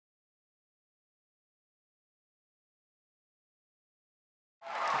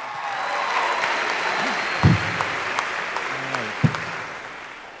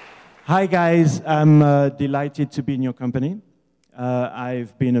Hi guys, I'm delighted to be in your company.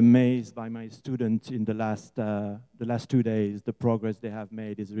 I've been amazed by my students in the last 2 days. The progress they have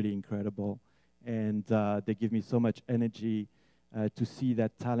made is really incredible, and they give me so much energy to see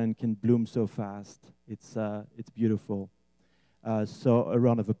that talent can bloom so fast. It's beautiful. So a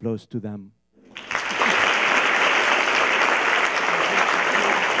round of applause to them.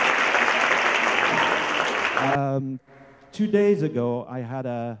 2 days ago, I had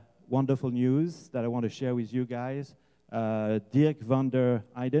a wonderful news that I want to share with you guys. Dirk van der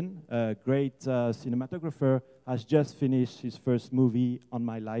Eyden, a great cinematographer, has just finished his first movie on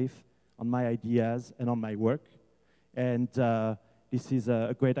my life, on my ideas, and on my work. And this is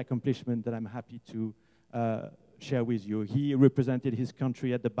a great accomplishment that I'm happy to share with you. He represented his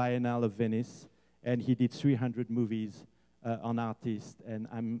country at the Biennale of Venice, and he did 300 movies on artists, and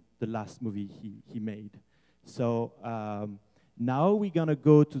I'm the last movie he made. So now we're going to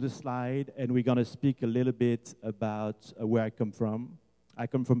go to the slide, and we're going to speak a little bit about where I come from. I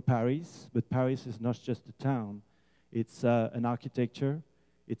come from Paris, but Paris is not just a town. It's an architecture,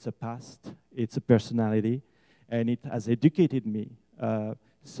 it's a past, it's a personality, and it has educated me.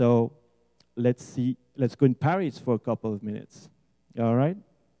 So let's go in Paris for a couple of minutes. All right?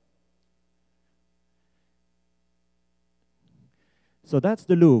 So that's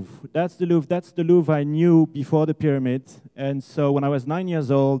the Louvre. That's the Louvre. That's the Louvre I knew before the pyramid. And so when I was 9 years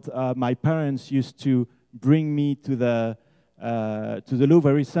old, my parents used to bring me to the Louvre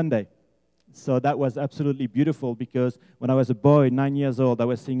every Sunday. So that was absolutely beautiful, because when I was a boy, 9 years old, I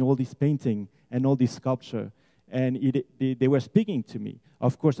was seeing all this painting and all this sculpture, and they were speaking to me.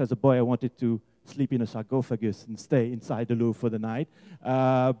 Of course, as a boy, I wanted to sleep in a sarcophagus and stay inside the Louvre for the night.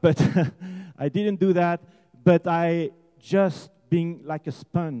 But I didn't do that. But I just being like a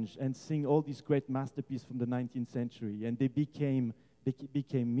sponge and seeing all these great masterpieces from the 19th century, and they became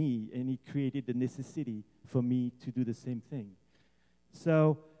me, and it created the necessity for me to do the same thing.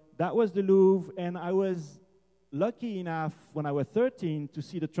 So that was the Louvre, and I was lucky enough when I was 13 to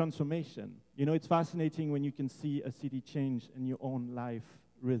see the transformation. You know, it's fascinating when you can see a city change in your own life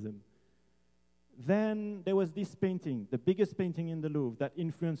rhythm. Then there was this painting, the biggest painting in the Louvre, that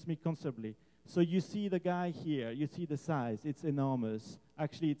influenced me considerably. So you see the guy here, you see the size, it's enormous.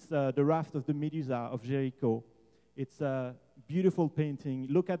 Actually, it's the Raft of the Medusa of Jericho. It's a beautiful painting.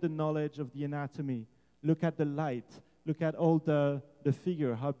 Look at the knowledge of the anatomy. Look at the light. Look at all the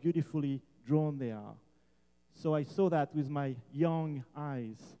figure, how beautifully drawn they are. So I saw that with my young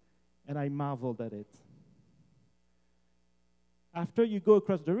eyes, and I marveled at it. After you go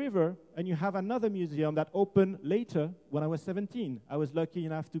across the river, and you have another museum that opened later when I was 17. I was lucky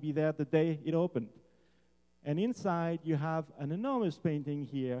enough to be there the day it opened. And inside, you have an enormous painting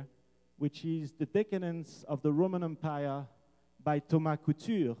here, which is the decadence of the Roman Empire by Thomas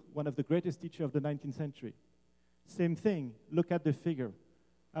Couture, one of the greatest teachers of the 19th century. Same thing. Look at the figure.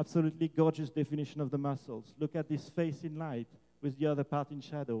 Absolutely gorgeous definition of the muscles. Look at this face in light with the other part in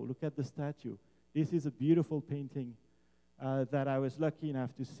shadow. Look at the statue. This is a beautiful painting that I was lucky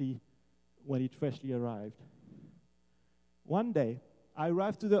enough to see when it freshly arrived. One day, I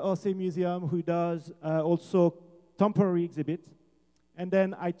arrived to the Orsay Museum, who does also temporary exhibit, and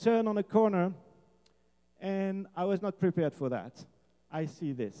then I turn on a corner, and I was not prepared for that. I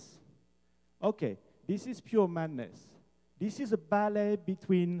see this. Okay, this is pure madness. This is a ballet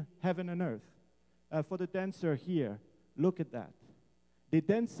between heaven and earth. For the dancer here, look at that. They're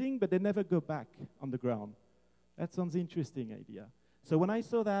dancing, but they never go back on the ground. That sounds interesting idea. So when I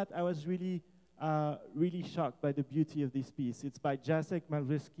saw that, I was really shocked by the beauty of this piece. It's by Jacek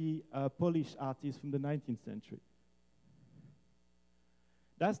Malewski, a Polish artist from the 19th century.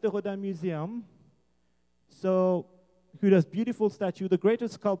 That's the Rodin Museum. So who does beautiful statue, the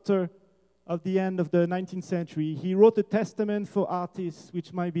greatest sculptor of the end of the 19th century. He wrote a testament for artists,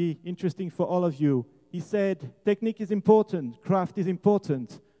 which might be interesting for all of you. He said, technique is important, craft is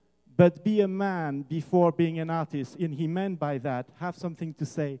important, but be a man before being an artist. And he meant by that, have something to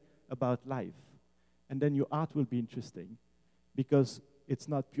say about life. And then your art will be interesting, because it's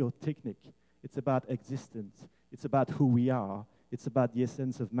not pure technique. It's about existence. It's about who we are. It's about the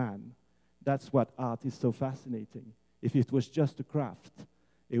essence of man. That's what art is so fascinating. If it was just a craft,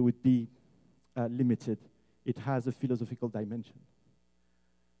 it would be limited. It has a philosophical dimension,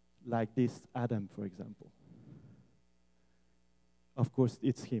 like this Adam, for example. Of course,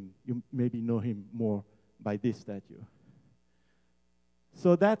 it's him. You maybe know him more by this statue.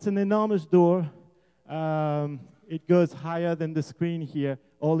 So that's an enormous door. It goes higher than the screen here,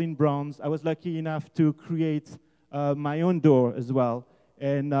 all in bronze. I was lucky enough to create my own door as well,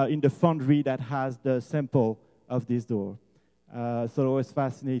 and in the foundry that has the sample of this door. So it was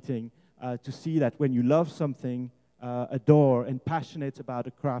fascinating. to see that when you love something, adore, and passionate about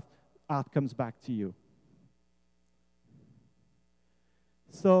a craft, art comes back to you.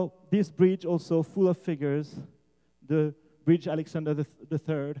 So this bridge also full of figures, the Bridge Alexander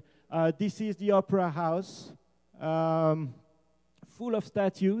III. This is the Opera House, full of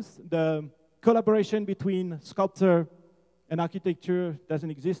statues. The collaboration between sculpture and architecture doesn't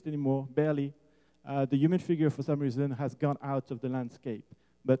exist anymore, barely. The human figure, for some reason, has gone out of the landscape.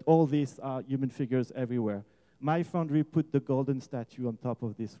 But all these are human figures everywhere. My foundry put the golden statue on top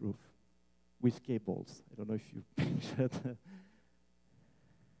of this roof with cables. I don't know if you pictured.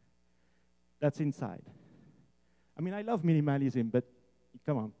 That's inside. I mean, I love minimalism, but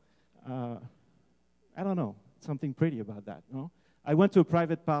come on. I don't know, something pretty about that, no? I went to a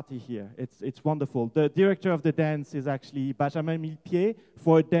private party here. It's wonderful. The director of the dance is actually Benjamin Millepied.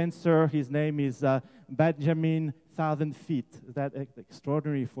 For a dancer, his name is Benjamin 1,000 Feet. That's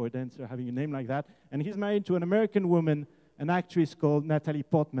extraordinary for a dancer having a name like that. And he's married to an American woman, an actress called Natalie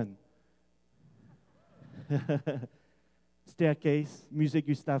Portman. Staircase, Musée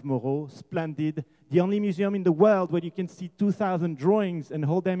Gustave Moreau, splendid. The only museum in the world where you can see 2,000 drawings and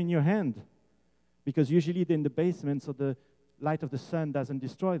hold them in your hand. Because usually they're in the basement, so the light of the sun doesn't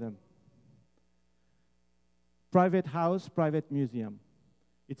destroy them. Private house, private museum.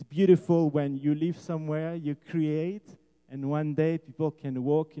 It's beautiful when you live somewhere, you create, and one day people can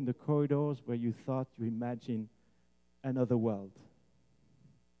walk in the corridors where you thought you imagined another world.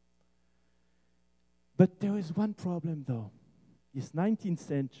 But there is one problem, though. This 19th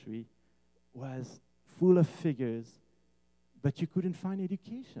century was full of figures, but you couldn't find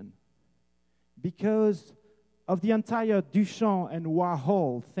education. Because of the entire Duchamp and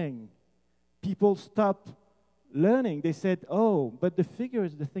Warhol thing, people stopped learning. They said, oh, but the figure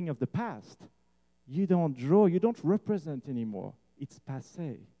is the thing of the past. You don't draw, you don't represent anymore. It's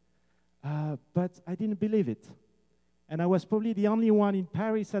passé. But I didn't believe it. And I was probably the only one in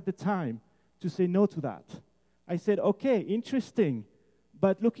Paris at the time to say no to that. I said, okay, interesting,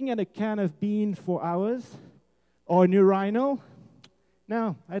 but looking at a can of bean for hours or an urinal,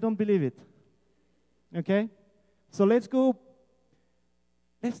 no, I don't believe it. Okay? So let's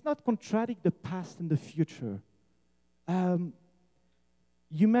not contradict the past and the future.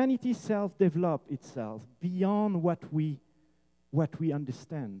 Humanity self-developed itself beyond what we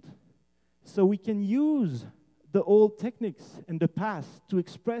understand. So we can use the old techniques and the past to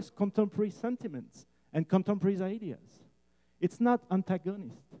express contemporary sentiments and contemporary ideas. It's not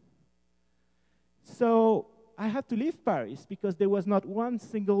antagonist. So I had to leave Paris because there was not one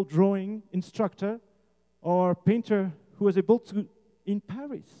single drawing instructor or painter who was able to in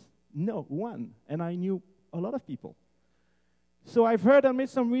Paris. No, one. And I knew a lot of people. So I made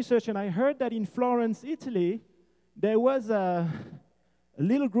some research, and I heard that in Florence, Italy, there was a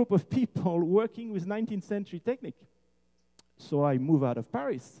little group of people working with 19th century technique. So I moved out of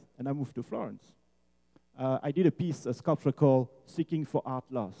Paris, and I moved to Florence. I did a sculpture called Seeking for Art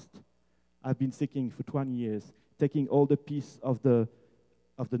Lost. I've been seeking for 20 years, taking all the pieces of the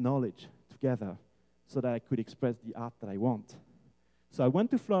knowledge together so that I could express the art that I want. So I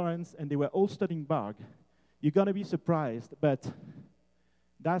went to Florence, and they were all studying Bargue. You're going to be surprised, but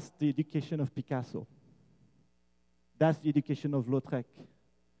that's the education of Picasso. That's the education of Lautrec.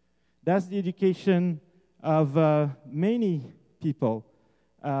 That's the education of many people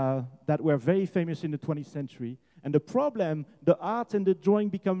that were very famous in the 20th century. And the problem, the art and the drawing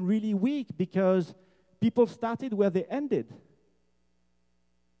become really weak because people started where they ended.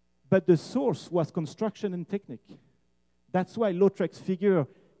 But the source was construction and technique. That's why Lautrec's figure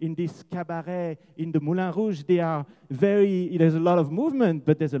in this cabaret, in the Moulin Rouge, there's a lot of movement,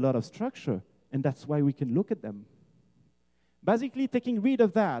 but there's a lot of structure. And that's why we can look at them. Basically, taking rid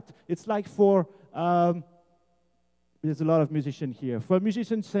of that, it's like for, there's a lot of musicians here. For a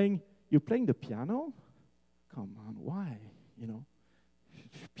musician saying, you're playing the piano? Come on, why? You know,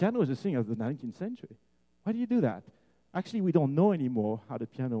 piano is a thing of the 19th century. Why do you do that? Actually, we don't know anymore how the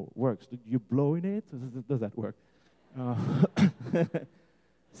piano works. Do you blow in it? Does that work?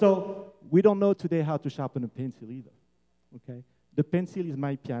 So we don't know today how to sharpen a pencil either. Okay, the pencil is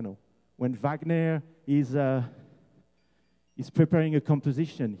my piano. When Wagner is preparing a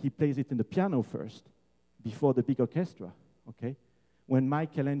composition, he plays it in the piano first, before the big orchestra. Okay, when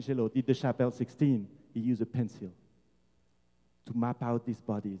Michelangelo did the Chapelle 16, he used a pencil to map out these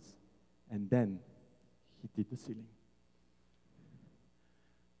bodies, and then he did the ceiling.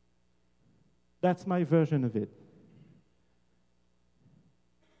 That's my version of it.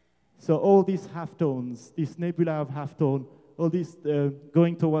 So all these halftones, this nebula of halftone, all this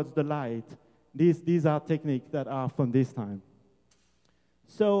going towards the light, these are techniques that are from this time.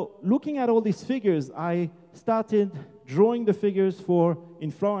 So looking at all these figures, I started drawing the figures in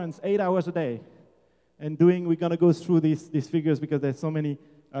Florence 8 hours a day. And we're going to go through these figures because there's so many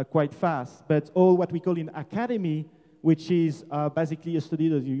quite fast. But all what we call in academy, which is basically a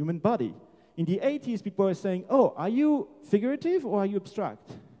study of the human body. In the 80s, people were saying, oh, are you figurative or are you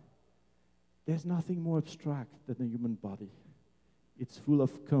abstract? There's nothing more abstract than the human body. It's full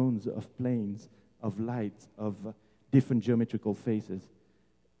of cones, of planes, of light, of different geometrical faces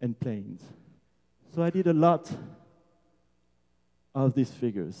and planes. So I did a lot of these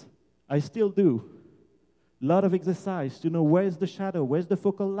figures. I still do. A lot of exercise to know where's the shadow, where's the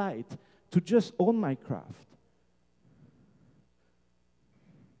focal light, to just own my craft.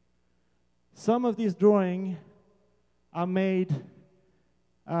 Some of these drawings are made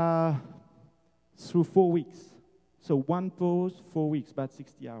through 4 weeks. So one pose, 4 weeks, about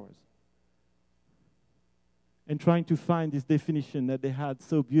 60 hours. And trying to find this definition that they had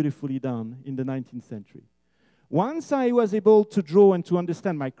so beautifully done in the 19th century. Once I was able to draw and to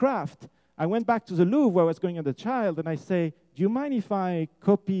understand my craft, I went back to the Louvre where I was going as a child, and I say, do you mind if I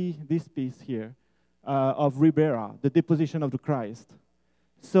copy this piece here of Ribera, the Deposition of the Christ?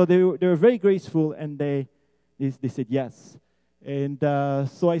 So they were very graceful, and they said yes. And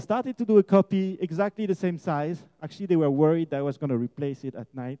so I started to do a copy exactly the same size. Actually, they were worried that I was going to replace it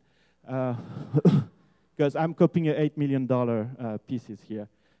at night. Because I'm copying $8 million pieces here.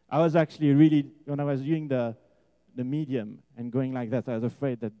 I was actually really, when I was doing the medium and going like that, I was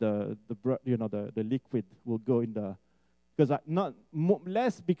afraid that the liquid will go in the, because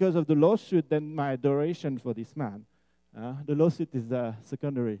less because of the lawsuit than my adoration for this man. The lawsuit is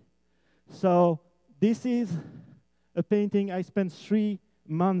secondary. So this is a painting. I spent 3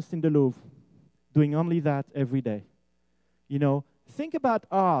 months in the Louvre doing only that every day. You know, think about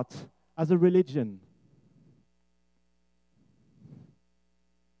art as a religion.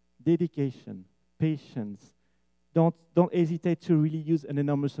 Dedication, patience. Don't hesitate to really use an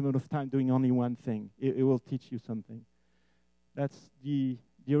enormous amount of time doing only one thing. It will teach you something. That's the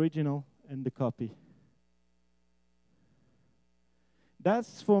original and the copy.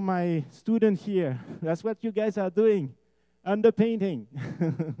 That's for my student here. That's what you guys are doing. Underpainting.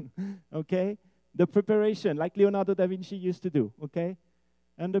 Okay? The preparation, like Leonardo da Vinci used to do. Okay?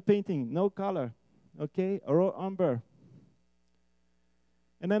 Underpainting, no color. Okay? Raw umber.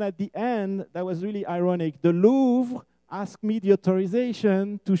 And then at the end, that was really ironic, the Louvre asked me the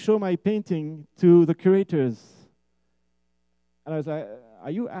authorization to show my painting to the curators. And I was like,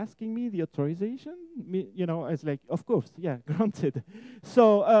 are you asking me the authorization? You know, I was like, of course, yeah, granted.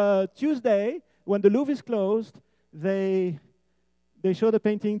 So Tuesday, when the Louvre is closed, they show the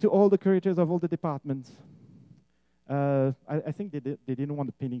painting to all the curators of all the departments. I think they didn't want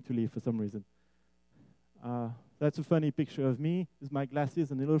the painting to leave for some reason. That's a funny picture of me with my glasses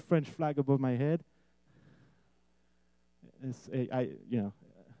and a little French flag above my head.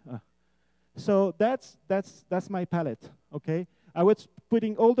 So that's my palette. Okay, I was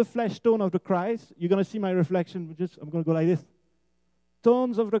putting all the flesh tone of the Christ. You're gonna see my reflection. I'm gonna go like this.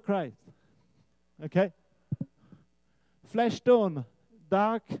 Tones of the Christ. Okay. Flesh tone,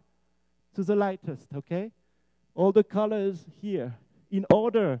 dark to the lightest. Okay. All the colors here in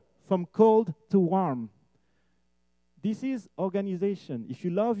order from cold to warm. This is organization. If you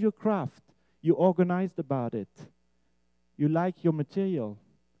love your craft, you're organized about it. You like your material.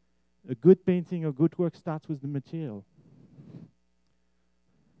 A good painting or good work starts with the material.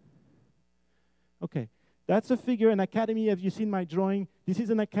 Okay, that's a figure, an academy. Have you seen my drawing? This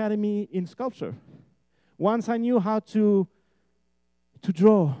is an academy in sculpture. Once I knew how to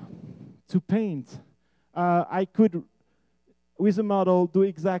draw, to paint, I could, with a model, do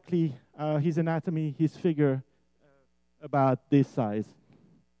exactly his anatomy, his figure, about this size.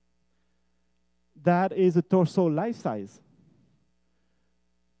 That is a torso life size.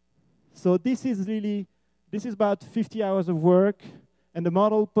 So this is about 50 hours of work, and the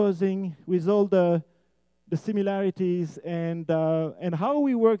model posing with all the similarities, and how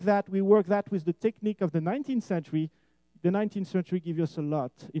we work that with the technique of the 19th century. The 19th century gives us a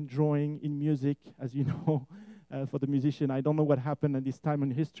lot in drawing, in music, as you know, for the musician. I don't know what happened at this time in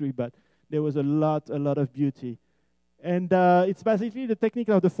history, but there was a lot of beauty. And it's basically the technique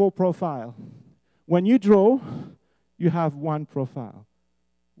of the 4 profile. When you draw, you have one profile.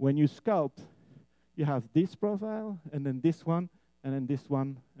 When you sculpt, you have this profile, and then this one, and then this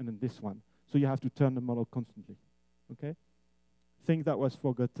one, and then this one. So you have to turn the model constantly. Okay? Thing that was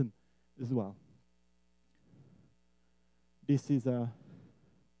forgotten as well. This is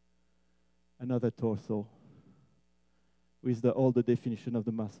another torso with all the definition of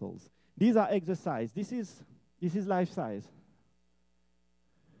the muscles. These are exercise. This is life size.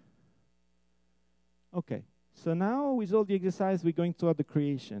 Okay, so now with all the exercise, we're going toward the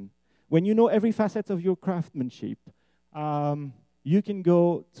creation. When you know every facet of your craftsmanship, you can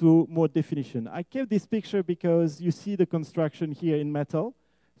go to more definition. I kept this picture because you see the construction here in metal.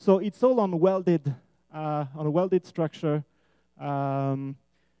 So it's all on a welded structure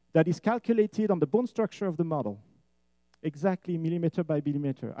that is calculated on the bone structure of the model, exactly millimeter by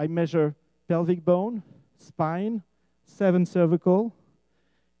millimeter. I measure pelvic bone, spine, 7 cervical,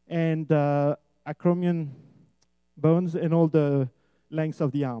 and acromion bones, and all the lengths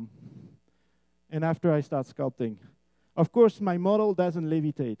of the arm. And after I start sculpting. Of course, my model doesn't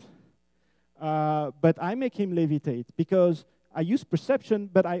levitate, but I make him levitate because I use perception,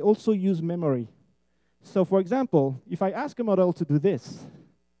 but I also use memory. So for example, if I ask a model to do this,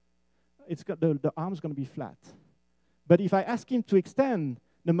 the arm's going to be flat. But if I ask him to extend,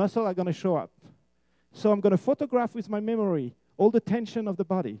 the muscles are going to show up. So I'm going to photograph with my memory all the tension of the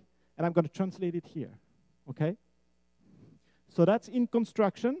body, and I'm going to translate it here, okay? So that's in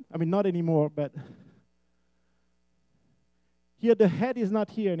construction. I mean, not anymore, but here the head is not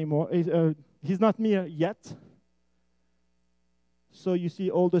here anymore. He's not near yet. So you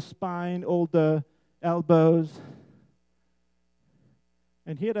see all the spine, all the elbows.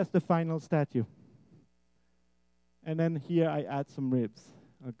 And here, that's the final statue. And then here I add some ribs.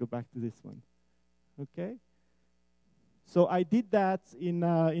 I'll go back to this one. Okay? So I did that in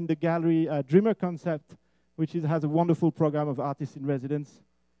the gallery Dreamer Concept, which has a wonderful program of artists in residence,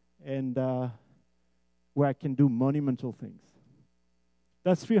 and where I can do monumental things.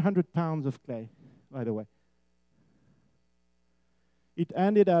 That's 300 pounds of clay, by the way. It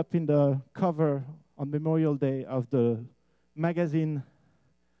ended up in the cover on Memorial Day of the magazine,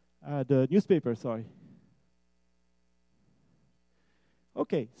 the newspaper, sorry.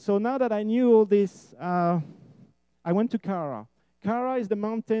 Okay, so now that I knew all this, I went to Carrara. Carrara is the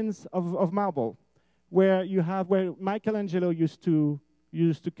mountains of marble, where Michelangelo used to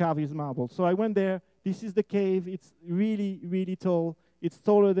carve his marble. So I went there. This is the cave. It's really, really tall. It's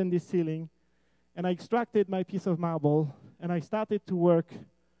taller than this ceiling. And I extracted my piece of marble, and I started to work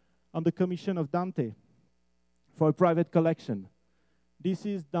on the commission of Dante for a private collection. This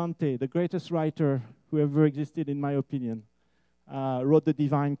is Dante, the greatest writer who ever existed, in my opinion. Wrote the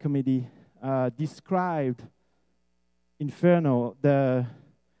Divine Comedy, described Inferno,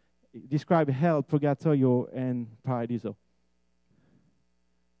 described Hell, Purgatorio, and Paradiso.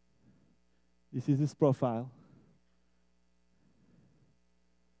 This is his profile.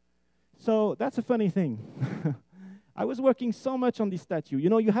 So that's a funny thing. I was working so much on this statue. You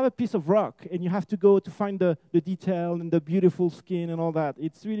know, you have a piece of rock, and you have to go to find the detail and the beautiful skin and all that.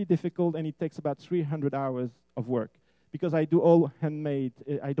 It's really difficult, and it takes about 300 hours of work, because I do all handmade.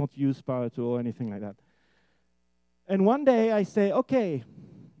 I don't use power tool or anything like that. And one day I say, okay,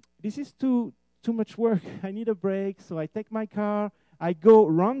 this is too much work. I need a break. So I take my car. I go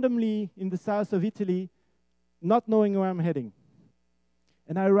randomly in the south of Italy, not knowing where I'm heading.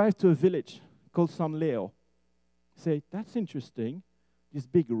 And I arrive to a village called San Leo. Say, that's interesting. This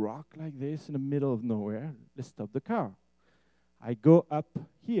big rock like this in the middle of nowhere. Let's stop the car. I go up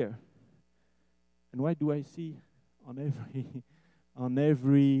here. And what do I see? On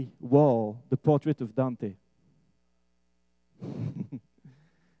every wall, the portrait of Dante.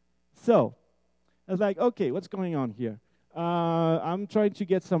 So, I was like, okay, what's going on here? I'm trying to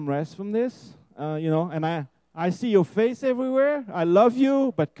get some rest from this, you know, and I see your face everywhere. I love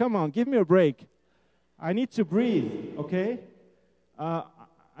you, but come on, give me a break. I need to breathe, okay?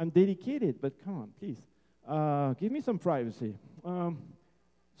 I'm dedicated, but come on, please. Give me some privacy.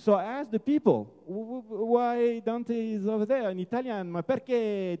 So I asked the people, why Dante is over there in Italian, ma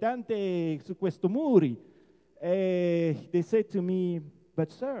perché Dante su questo muri? They said to me,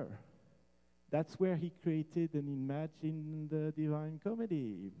 but sir, that's where he created and imagined the Divine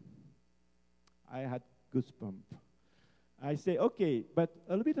Comedy. I had goosebumps. I say, okay, but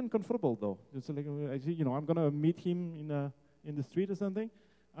a little bit uncomfortable though. It's like, you know, I'm gonna meet him in the street or something.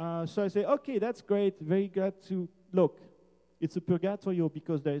 So I say, okay, that's great, very glad to look. It's a purgatorio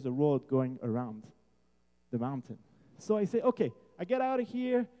because there is a road going around the mountain. So I say, okay, I get out of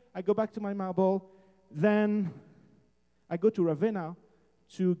here, I go back to my marble, then I go to Ravenna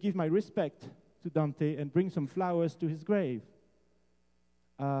to give my respect to Dante and bring some flowers to his grave.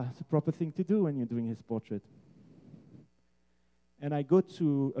 It's a proper thing to do when you're doing his portrait. And I go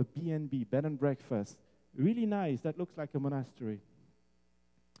to a B&B, bed and breakfast, really nice, that looks like a monastery.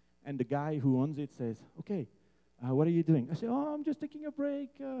 And the guy who owns it says, okay, what are you doing? I say, oh, I'm just taking a break.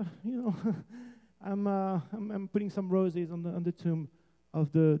 You know, I'm putting some roses on the tomb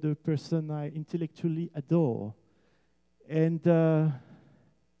of the person I intellectually adore. And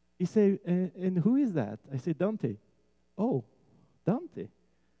He said, and who is that? I said, Dante. Oh, Dante.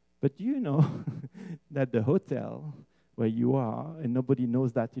 But you know that the hotel where you are, and nobody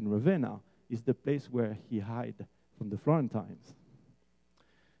knows that in Ravenna, is the place where he hid from the Florentines.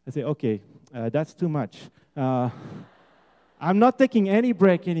 I say, okay, that's too much. I'm not taking any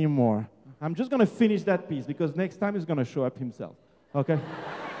break anymore. I'm just going to finish that piece because next time he's going to show up himself. Okay?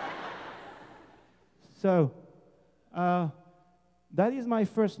 So, that is my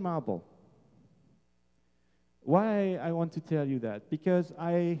first marble. Why I want to tell you that? Because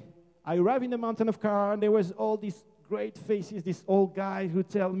I arrived in the mountain of Carrara, and there was all these great faces, this old guy who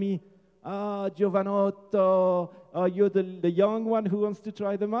tell me, Giovanotto, you're the young one who wants to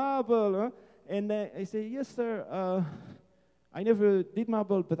try the marble. Huh? And I say, yes, sir. I never did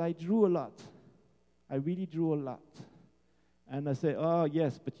marble, but I drew a lot. I really drew a lot. And I say, oh,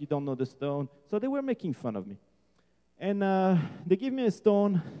 yes, but you don't know the stone. So they were making fun of me. And they give me a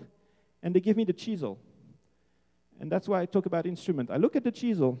stone, and they give me the chisel. And that's why I talk about instrument. I look at the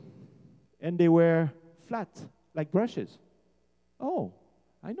chisel, and they were flat, like brushes. Oh,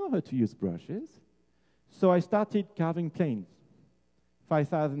 I know how to use brushes. So I started carving planes,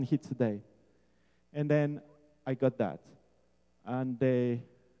 5,000 hits a day. And then I got that. And they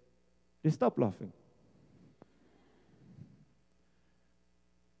stopped laughing.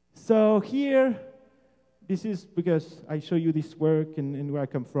 So here, this is because I show you this work and where I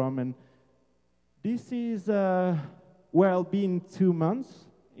come from. And this is where I'll be in 2 months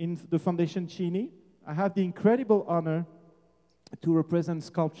in the Foundation Cini. I have the incredible honor to represent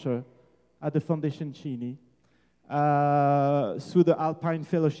sculpture at the Foundation Cini through the Alpine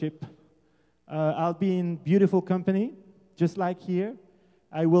Fellowship. I'll be in beautiful company, just like here.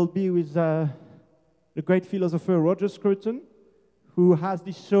 I will be with the great philosopher Roger Scruton, who has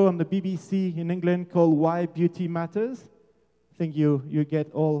this show on the BBC in England called Why Beauty Matters. I think you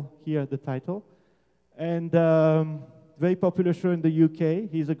get all here the title. And very popular show in the UK.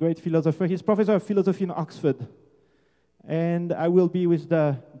 He's a great philosopher. He's professor of philosophy in Oxford. And I will be with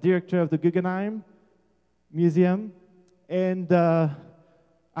the director of the Guggenheim Museum, and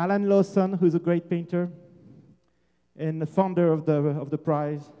Alan Lawson, who's a great painter, and the founder of the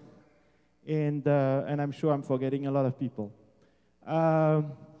prize. And I'm sure I'm forgetting a lot of people.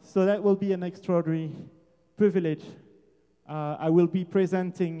 So that will be an extraordinary privilege. I will be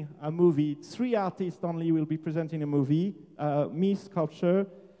presenting a movie. 3 artists only will be presenting a movie. Me, sculpture,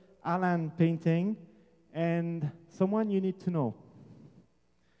 Alan, painting, and someone you need to know.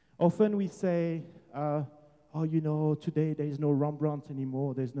 Often we say, oh, you know, today there is no Rembrandt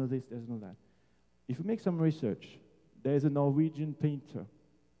anymore, there's no this, there's no that. If you make some research, there's a Norwegian painter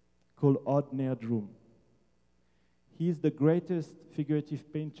called Odd Nerdrum. He's the greatest figurative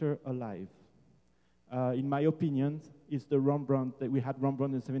painter alive. In my opinion, it's the Rembrandt that we had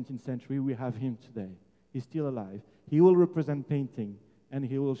Rembrandt in the 17th century, we have him today. He's still alive. He will represent painting, and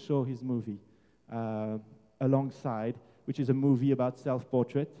he will show his movie alongside, which is a movie about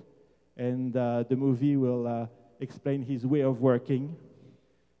self-portrait. And the movie will explain his way of working.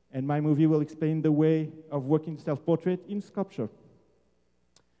 And my movie will explain the way of working self-portrait in sculpture.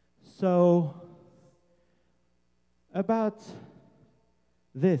 So, about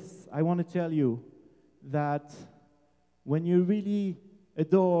this, I want to tell you that when you really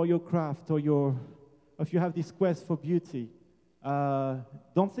adore your craft or if you have this quest for beauty,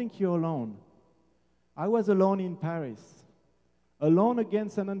 don't think you're alone. I was alone in Paris, alone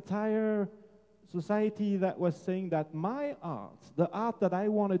against an entire society that was saying that my art, the art that I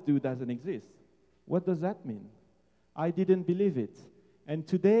want to do, doesn't exist. What does that mean? I didn't believe it. And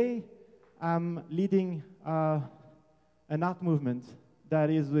today, I'm leading an art movement that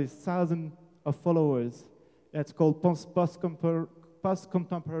is with thousands of followers. That's called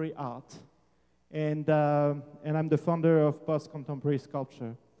post-contemporary art. And I'm the founder of post-contemporary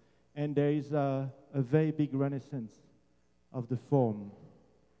sculpture. And there is a very big renaissance of the form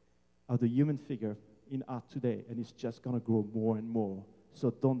of the human figure in art today, and it's just going to grow more and more. So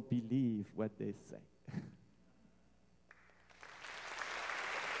don't believe what they say.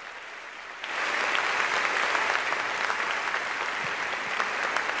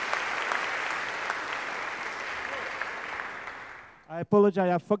 I apologize,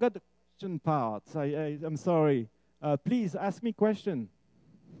 I forgot the question part. I'm sorry. Please ask me question.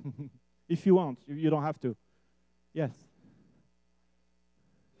 If you want, you don't have to. Yes.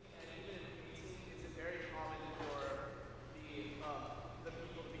 It's very common for the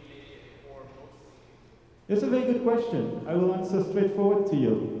people to be naked or most. It's a very good question. I will answer straightforward to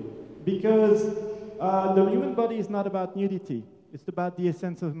you. Because the human body is not about nudity. It's about the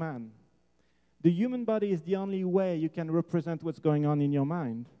essence of man. The human body is the only way you can represent what's going on in your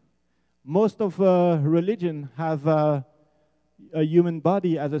mind. Most of religion have a human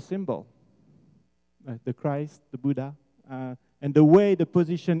body as a symbol. The Christ, the Buddha, and the way the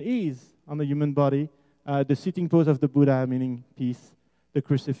position is on the human body, the sitting pose of the Buddha meaning peace, the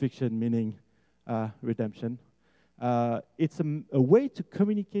crucifixion meaning redemption. It's a way to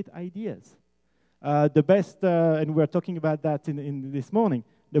communicate ideas. The best, and we're talking about that in this morning,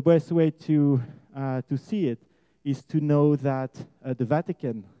 the best way to see it is to know that the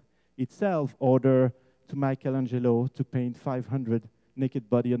Vatican itself ordered to Michelangelo to paint 500 naked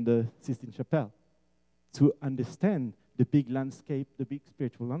body on the Sistine Chapel to understand the big landscape, the big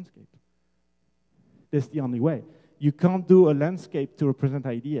spiritual landscape. That's the only way. You can't do a landscape to represent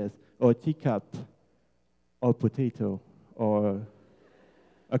ideas, or a teacup, or a potato, or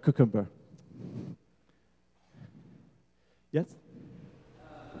a cucumber. Yes?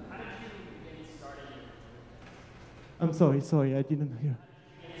 How did you get started in your movement? I'm sorry, I didn't hear.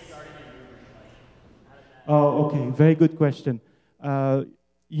 How did you get started in your movement? Oh, okay, very good question.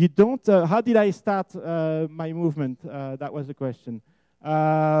 You don't, how did I start my movement? That was the question.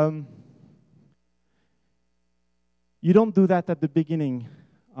 You don't do that at the beginning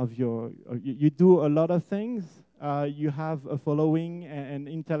of your, you do a lot of things. You have a following and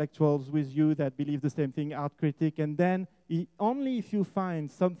intellectuals with you that believe the same thing, art critic, and then only if you find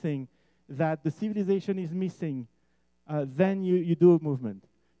something that the civilization is missing, then you do a movement.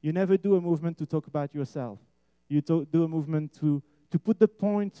 You never do a movement to talk about yourself. You do a movement to put the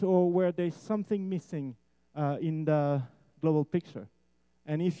point or where there's something missing in the global picture.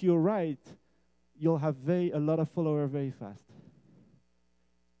 And if you're right, you'll have a lot of followers very fast.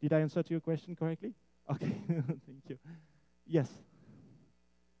 Did I answer to your question correctly? Okay, thank you. Yes?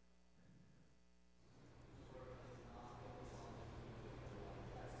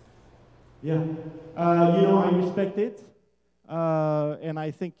 Yeah, I respect it. And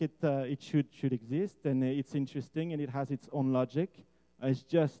I think it should exist, and it's interesting, and it has its own logic. It's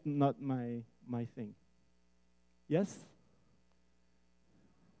just not my thing. Yes?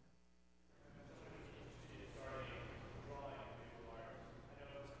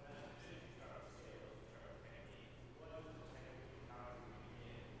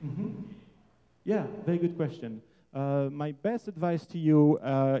 Mm-hmm. Yeah, very good question. My best advice to you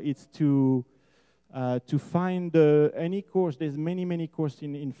is to find any course. There's many courses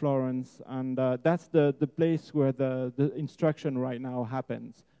in Florence, and that's the place where the instruction right now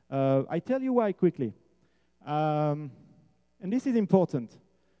happens. I tell you why quickly. And this is important.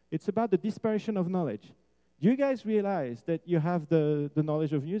 It's about the dispersion of knowledge. Do you guys realize that you have the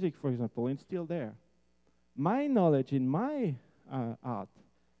knowledge of music, for example, and it's still there? My knowledge in my art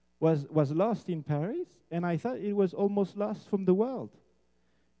was lost in Paris, and I thought it was almost lost from the world.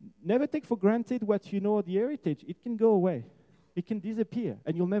 Never take for granted what you know of the heritage. It can go away. It can disappear,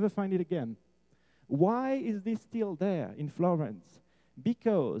 and you'll never find it again. Why is this still there in Florence?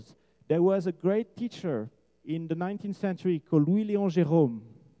 Because there was a great teacher in the 19th century called Louis-Léon Gérôme,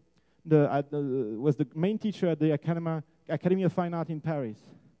 was the main teacher at the Academy of Fine Art in Paris.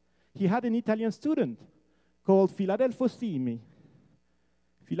 He had an Italian student called Filadelfo Simi.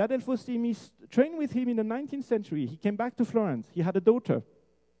 Filadelfo Simi trained with him in the 19th century. He came back to Florence. He had a daughter,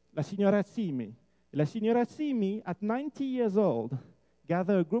 La Signora Simi. La Signora Simi, at 90 years old,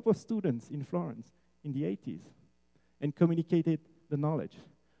 gathered a group of students in Florence in the 80s and communicated the knowledge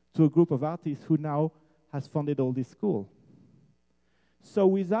to a group of artists who now has funded all this school. So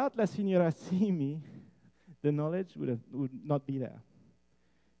without La Signora Simi, the knowledge would not be there.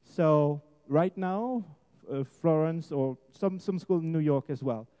 So right now, Florence, or some school in New York as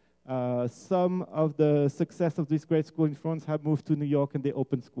well, some of the success of this great school in Florence have moved to New York, and they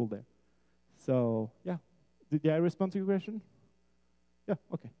opened school there. So, yeah. Did I respond to your question? Yeah,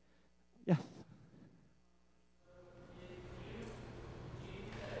 okay. Yes.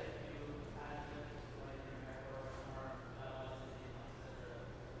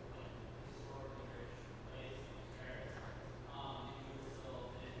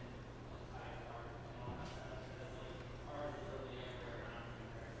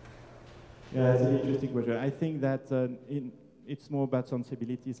 Yeah, it's an interesting question. I think that it's more about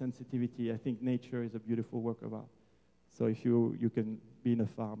sensitivity. I think nature is a beautiful work of art. So if you can be in a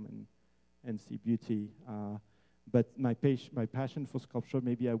farm and see beauty, but my passion for sculpture,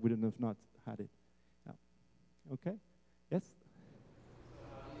 maybe I wouldn't have not had it. Yeah. Okay. Yes.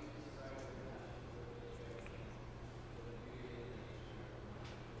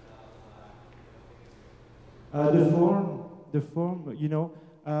 The form,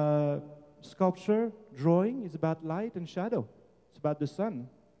 sculpture, drawing is about light and shadow. It's about the sun.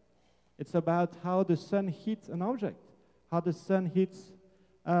 It's about how the sun hits an object, how the sun hits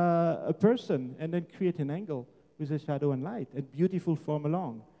a person and then create an angle with a shadow and light, and beautiful form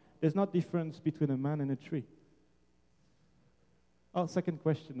along. There's no difference between a man and a tree. Oh, second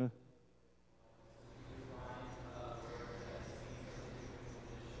question.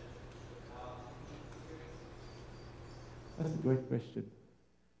 That's a great question.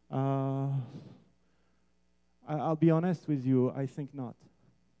 I'll be honest with you, I think not.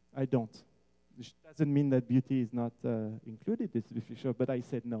 I don't. Which doesn't mean that beauty is not included, it's for sure, but I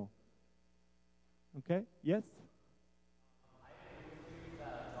said no. Okay? Yes?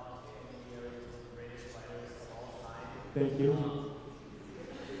 Thank you. My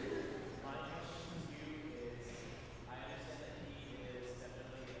question to you is, I understand that he is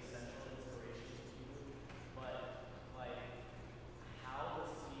definitely a central inspiration to you, but like, how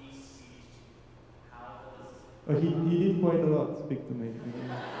does he speak to you? How does He did quite a lot speak to me.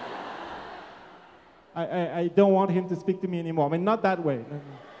 I don't want him to speak to me anymore. I mean, not that way. No, no.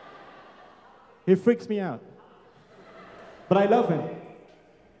 He freaks me out. But I love him.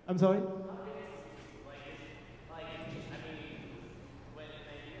 I'm sorry?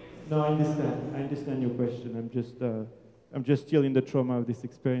 No, I understand. I understand your question. I'm just still in the trauma of this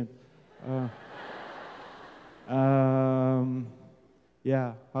experience.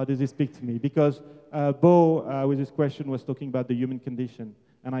 Yeah, how does he speak to me? Because Bo, with his question, was talking about the human condition.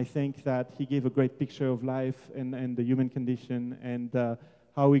 And I think that he gave a great picture of life and the human condition and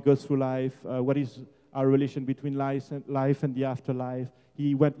how we go through life, what is our relation between life and the afterlife.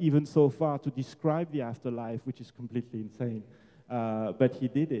 He went even so far to describe the afterlife, which is completely insane. But he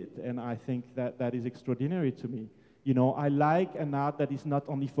did it, and I think that is extraordinary to me. You know, I like an art that is not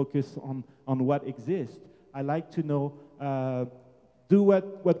only focused on what exists. I like to know, do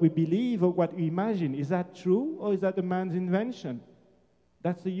what we believe or what we imagine. Is that true, or is that a man's invention?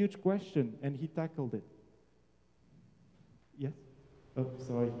 That's a huge question, and he tackled it. Yes? Oh,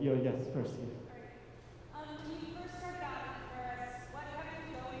 sorry. Yes, first. Yeah. When you first started out in Paris, what kept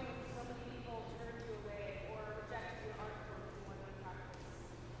you going when so many people turned you away or rejected your art form as one of practice?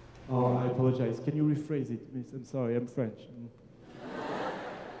 Oh, I apologize. Can you rephrase it, miss? I'm sorry, I'm French.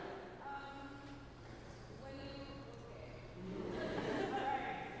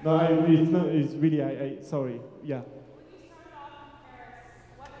 No, it's not. It's really. Sorry. Yeah. When you started off in Paris,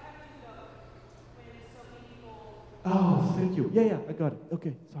 what kept you going when so many people? Oh, thank you. Yeah, I got it.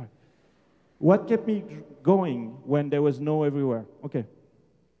 Okay, sorry. What kept me going when there was no everywhere? Okay.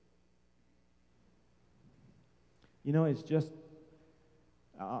 You know, it's just.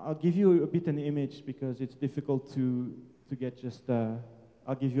 I'll give you a bit an image because it's difficult to get just.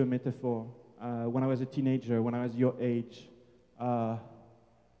 I'll give you a metaphor. When I was a teenager, when I was your age.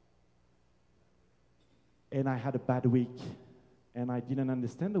 And I had a bad week, and I didn't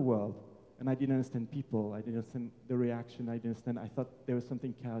understand the world, and I didn't understand people, I didn't understand the reaction, I thought there was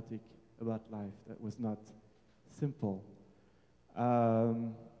something chaotic about life that was not simple.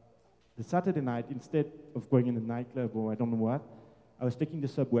 The Saturday night, instead of going in a nightclub or I don't know what, I was taking the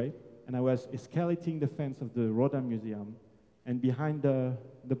subway, and I was escalating the fence of the Rodin Museum, and behind the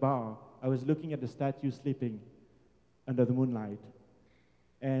bar, I was looking at the statue sleeping under the moonlight,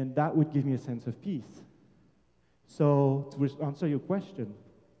 and that would give me a sense of peace. So to answer your question,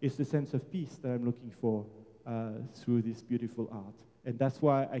 it's the sense of peace that I'm looking for through this beautiful art. And that's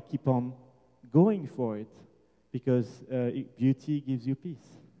why I keep on going for it, because beauty gives you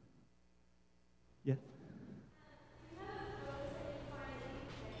peace. Yeah?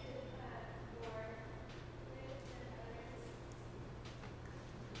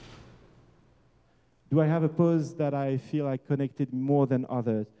 Do I have a pose that I feel I connected more than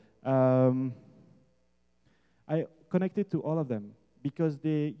others? I connected to all of them because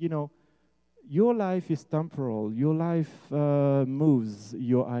they, you know, your life is temporal. Your life moves.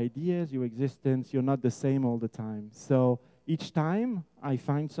 Your ideas, your existence, you're not the same all the time. So each time I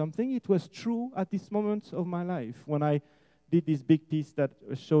find something, it was true at this moment of my life. When I did this big piece that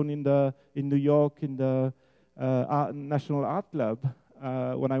was shown in New York in the National Art Club,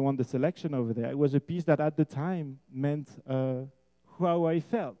 when I won the selection over there, it was a piece that at the time meant how I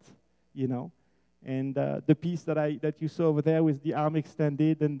felt, you know. And the piece that you saw over there with the arm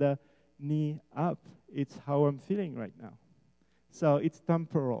extended and the knee up, it's how I'm feeling right now. So it's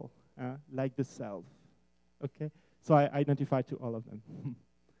temporal, like the self, okay? So I identify to all of them.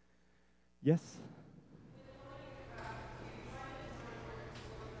 Yes?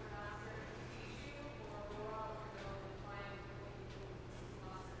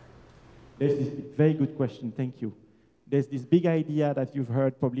 There's this very good question, thank you. There's this big idea that you've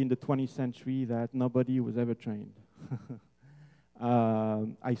heard probably in the 20th century that nobody was ever trained.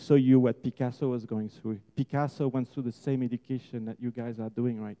 I saw you what Picasso was going through. Picasso went through the same education that you guys are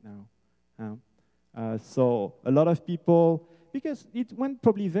doing right now. So a lot of people, because it went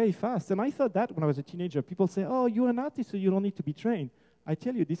probably very fast, and I thought that when I was a teenager, people say, oh, you're an artist, so you don't need to be trained. I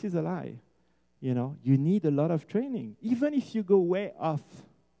tell you, this is a lie. You know, you need a lot of training. Even if you go way off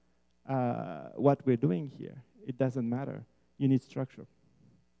what we're doing here, it doesn't matter. You need structure.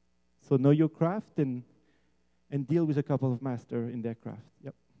 So know your craft and deal with a couple of masters in their craft.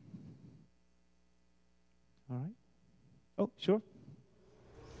 Yep. All right. Oh, sure.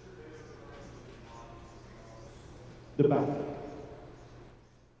 The back.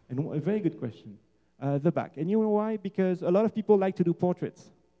 And a very good question. The back. And you know why? Because a lot of people like to do portraits.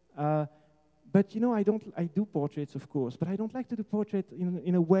 But you know, I do portraits, of course, but I don't like to do portraits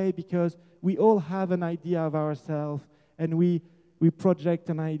in a way because we all have an idea of ourselves, and we project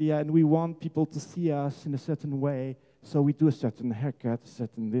an idea, and we want people to see us in a certain way, so we do a certain haircut, a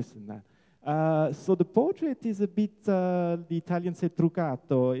certain this and that. So the portrait is a bit, the Italians say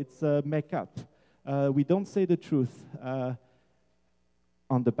truccato, it's makeup. We don't say the truth.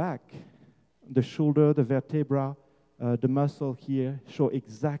 On the back, the shoulder, the vertebra, the muscle here show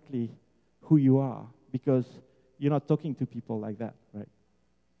exactly who you are, because you're not talking to people like that, right?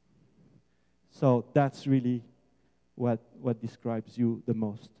 So that's really what describes you the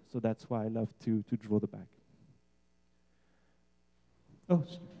most. So that's why I love to draw the back. Oh,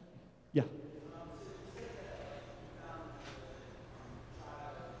 yeah.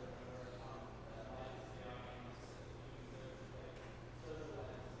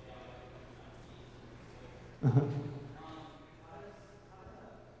 Uh-huh.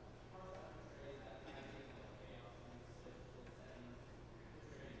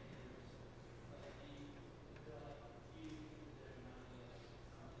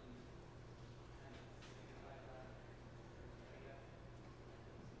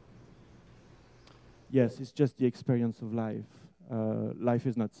 Yes, it's just the experience of life. Life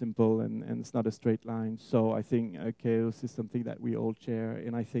is not simple, and it's not a straight line. So I think chaos is something that we all share,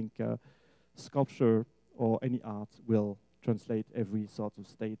 and I think sculpture or any art will translate every sort of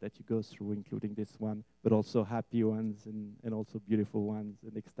state that you go through, including this one, but also happy ones and also beautiful ones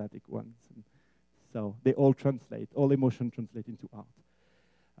and ecstatic ones. And so they all translate, all emotion translate into art.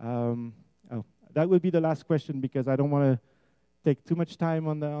 That will be the last question because I don't want to take too much time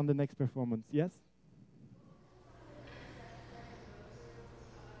on the next performance. Yes?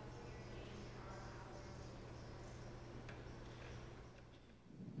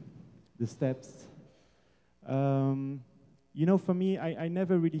 The steps. You know, for me, I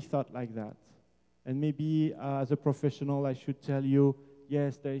never really thought like that. And maybe as a professional, I should tell you,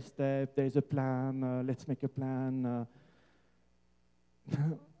 yes, there is step, there is a plan, let's make a plan.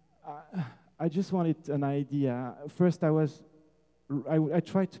 I just wanted an idea. First, I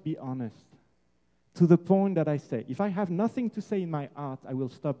tried to be honest, to the point that I say, if I have nothing to say in my art, I will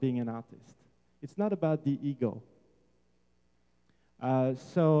stop being an artist. It's not about the ego.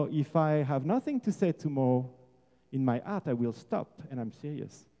 So if I have nothing to say tomorrow in my art, I will stop, and I'm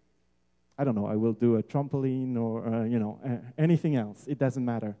serious. I don't know, I will do a trampoline or, you know, anything else. It doesn't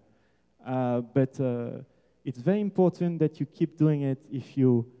matter. But it's very important that you keep doing it if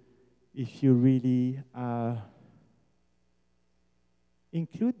you really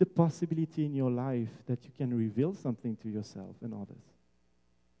include the possibility in your life that you can reveal something to yourself and others.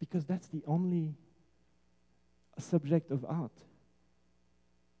 Because that's the only subject of art.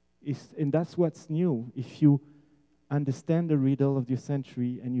 And that's what's new. If you understand the riddle of the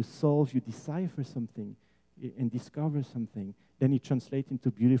century and you solve, you decipher something and discover something, then it translates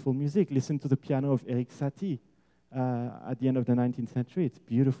into beautiful music. Listen to the piano of Erik Satie at the end of the 19th century. It's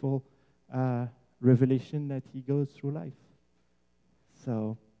beautiful revelation that he goes through life.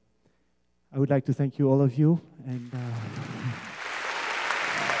 So I would like to thank you, all of you. And